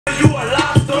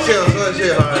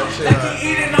hard, shit hard.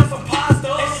 Eating on some pasta.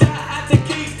 And shout out to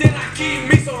Kingston, I keep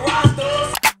me some rosters.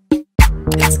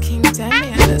 It's King Demi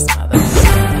and this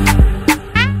motherfucker.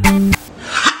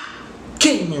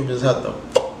 King members, how the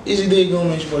fuck is your day going,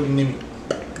 man? It's fucking Demi.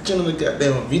 Get you another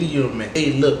goddamn video, man.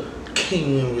 Hey, look.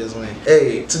 King members, man.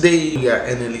 Hey, today we got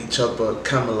NLE Choppa,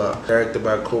 Camelot, directed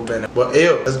by Bennett. But hey,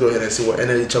 yo, let's go ahead and see what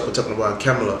NLE Choppa talking about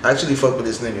Camelot. I actually fuck with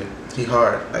this nigga. He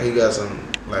hard. Like, he got some,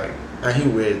 like, and he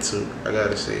weird too. I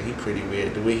gotta say, he pretty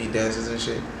weird. The way he dances and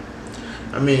shit.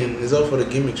 I mean, it's all for the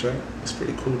gimmicks, right? It's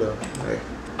pretty cool though. Like,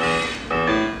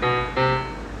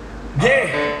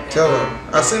 yeah. Tell him.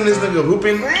 I seen this nigga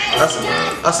hooping.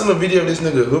 I seen a video of this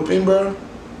nigga hooping, bro.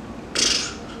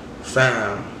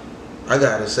 Fam, I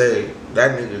gotta say,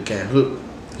 that nigga can hoop.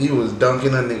 He was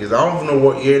dunking on niggas. I don't know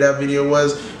what year that video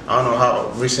was. I don't know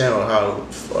how recent or how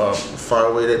far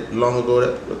away that long ago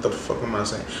that. What the fuck am I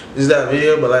saying? Is that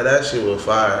video? But like that shit was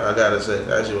fire. I gotta say,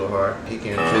 that shit was hard. He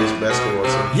can play basketball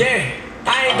too. Yeah,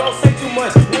 I ain't gon' say too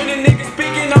much. When the niggas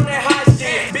speaking on that hot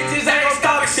shit, bitches ain't gon'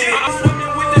 stop shit. I'm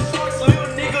swimming with the sharks, little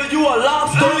nigga. You a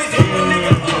lobster?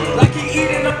 Like he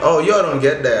eating a. Oh, y'all don't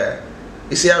get that.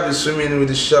 You see, I been swimming with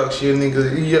the sharks. You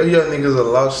niggas, your niggas a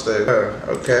lobster.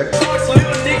 Okay. Sharks,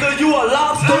 little nigga, you a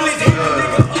lobster.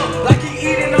 Like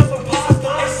he eating up some pasta.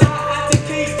 And shout out to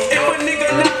Kingston. If a nigga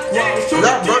not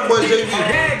that broke boy JV.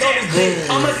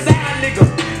 I'm a sad nigga,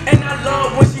 and I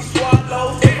love when she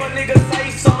swallows. If a nigga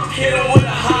say something, hit her with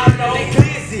a high note.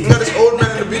 You got this old man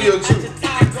in the video too.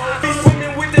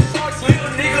 Swimming with the sharks,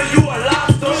 little nigga, you a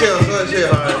lobster. Shit hard, shit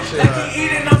hard. Like he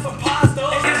eating up some pasta.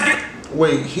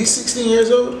 Wait, he's 16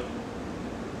 years old?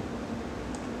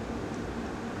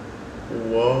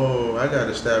 Whoa, I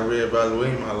gotta start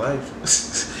reevaluating my life.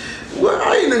 What?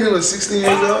 I didn't know he was 16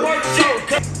 years old.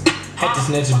 Had to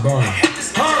snatch his burn. I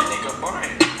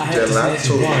had to snatch his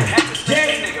burn.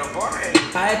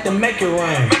 I had to make it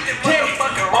rain.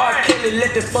 R. Kelly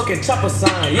let the fucking chopper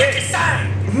sign.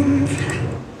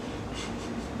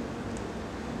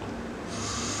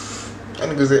 I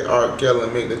niggas say R. Kelly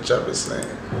make the chopper sing.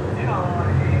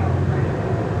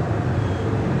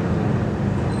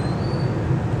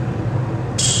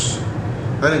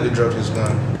 That nigga dropped his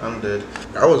gun. I'm dead.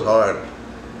 That was hard.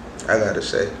 I gotta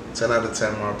say. 10 out of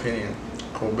 10 my opinion.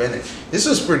 Bennett. This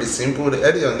was pretty simple. The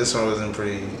edit on this one wasn't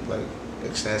pretty like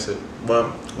extensive. But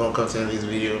I'm gonna continue this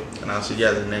video and I'll see you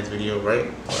guys in the next video,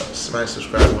 right? Smash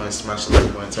subscribe button, smash the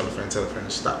like button, tell a friend,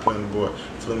 stop playing the board.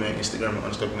 Follow me on Instagram and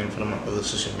underscore name, follow my other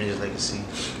social medias like you see.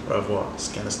 Au revoir.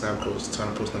 Scan the snap codes, turn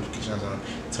the post notifications on,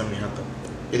 tell me how to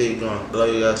it ain't going. I love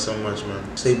you guys so much,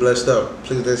 man. Stay blessed up.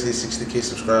 Please let's hit 60K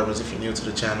subscribers if you're new to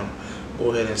the channel.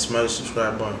 Go ahead and smash the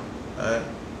subscribe button. Alright?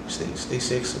 Stay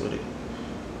sexy with it.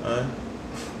 Alright?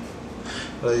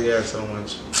 Love you guys so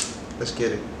much. Let's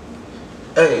get it.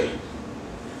 Hey!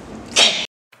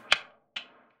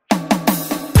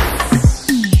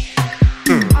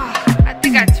 I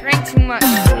think I drank too much.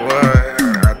 What?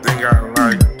 I think I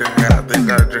like that. I think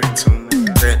I drink too much.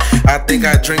 I think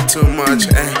I drink too much.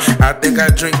 I think I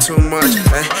drink too much.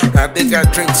 I think I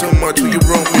drink too much. Will you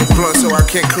roll me a blunt so I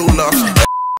can't cool off?